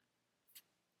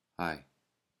Hi,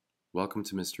 welcome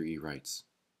to Mr. E Writes.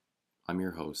 I'm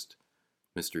your host,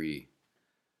 Mr. E.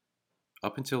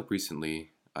 Up until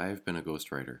recently, I have been a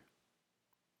ghostwriter.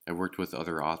 I worked with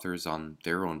other authors on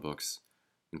their own books,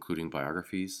 including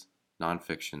biographies,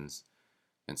 nonfictions,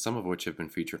 and some of which have been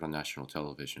featured on national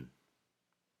television.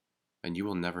 And you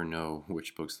will never know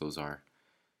which books those are,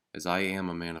 as I am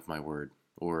a man of my word,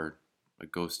 or a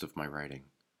ghost of my writing.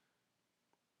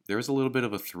 There is a little bit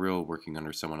of a thrill working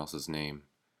under someone else's name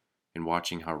and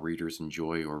watching how readers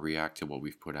enjoy or react to what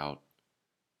we've put out.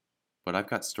 But I've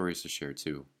got stories to share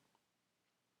too.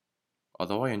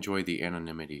 Although I enjoy the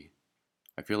anonymity,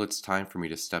 I feel it's time for me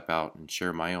to step out and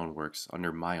share my own works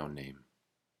under my own name.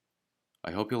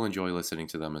 I hope you'll enjoy listening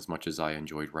to them as much as I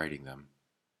enjoyed writing them.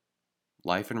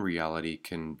 Life and reality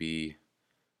can be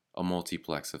a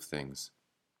multiplex of things,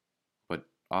 but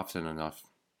often enough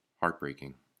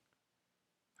heartbreaking.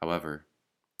 However,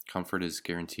 comfort is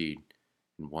guaranteed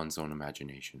in one's own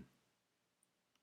imagination.